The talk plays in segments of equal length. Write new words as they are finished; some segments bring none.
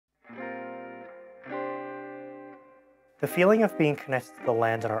The feeling of being connected to the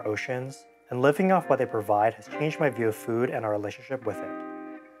land and our oceans, and living off what they provide has changed my view of food and our relationship with it.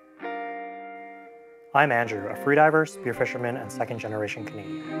 I'm Andrew, a freediver, spearfisherman, and second-generation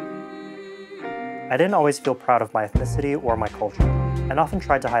Canadian. I didn't always feel proud of my ethnicity or my culture, and often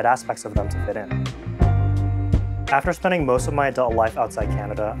tried to hide aspects of them to fit in. After spending most of my adult life outside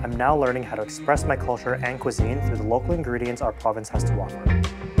Canada, I'm now learning how to express my culture and cuisine through the local ingredients our province has to offer.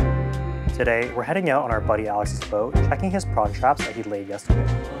 Today, we're heading out on our buddy Alex's boat, checking his prawn traps that he laid yesterday.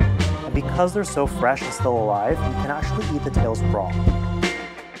 And because they're so fresh and still alive, you can actually eat the tails raw.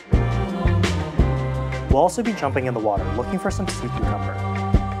 We'll also be jumping in the water, looking for some sea cucumber.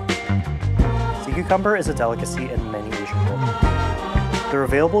 Sea cucumber is a delicacy in many Asian cultures. They're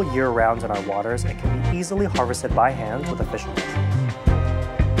available year-round in our waters and can be easily harvested by hand with a fishing license.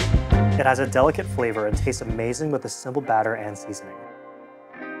 It has a delicate flavor and tastes amazing with a simple batter and seasoning.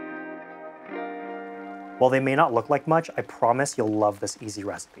 While they may not look like much, I promise you'll love this easy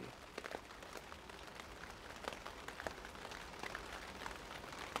recipe.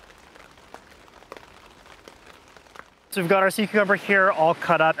 So we've got our sea cucumber here all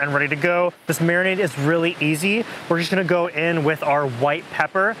cut up and ready to go. This marinade is really easy. We're just gonna go in with our white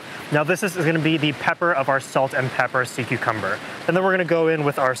pepper. Now this is gonna be the pepper of our salt and pepper sea cucumber. And then we're gonna go in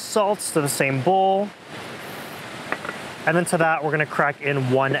with our salts to the same bowl. And then to that, we're gonna crack in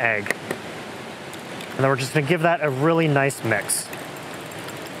 1 egg. And then we're just gonna give that a really nice mix.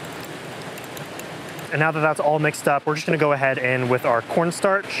 And now that that's all mixed up, we're just gonna go ahead in with our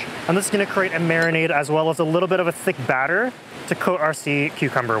cornstarch. And this is gonna create a marinade as well as a little bit of a thick batter to coat our sea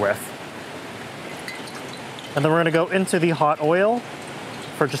cucumber with. And then we're gonna go into the hot oil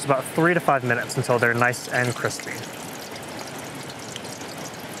for just about 3 to 5 minutes until they're nice and crispy.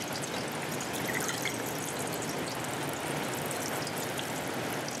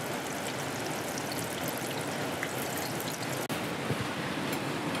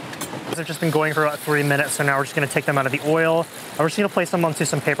 They've just been going for about 3 minutes, so now we're just gonna take them out of the oil, and we're just gonna place them onto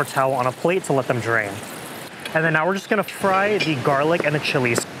some paper towel on a plate to let them drain. And then now we're just gonna fry the garlic and the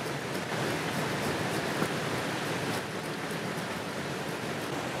chilies.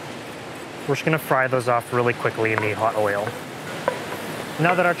 We're just gonna fry those off really quickly in the hot oil.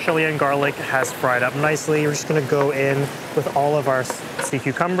 Now that our chili and garlic has fried up nicely, we're just gonna go in with all of our sea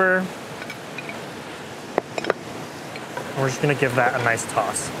cucumber. And we're just gonna give that a nice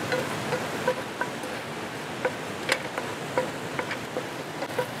toss.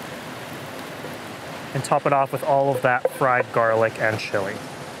 And top it off with all of that fried garlic and chili.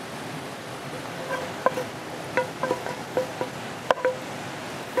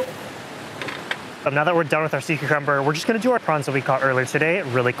 Now that we're done with our sea cucumber, we're just gonna do our prawns that we caught earlier today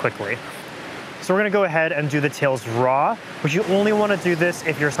really quickly. So we're gonna go ahead and do the tails raw, but you only wanna do this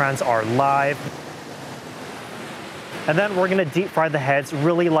if your prawns are live. And then we're gonna deep fry the heads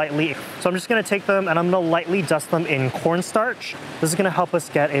really lightly. So I'm just gonna take them and I'm gonna lightly dust them in cornstarch. This is gonna help us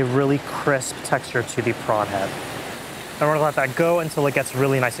get a really crisp texture to the prawn head. And we're gonna let that go until it gets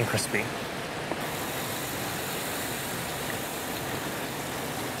really nice and crispy.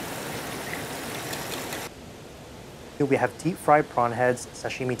 We have deep fried prawn heads,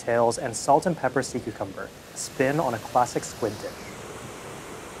 sashimi tails, and salt and pepper sea cucumber, spin on a classic squid dish.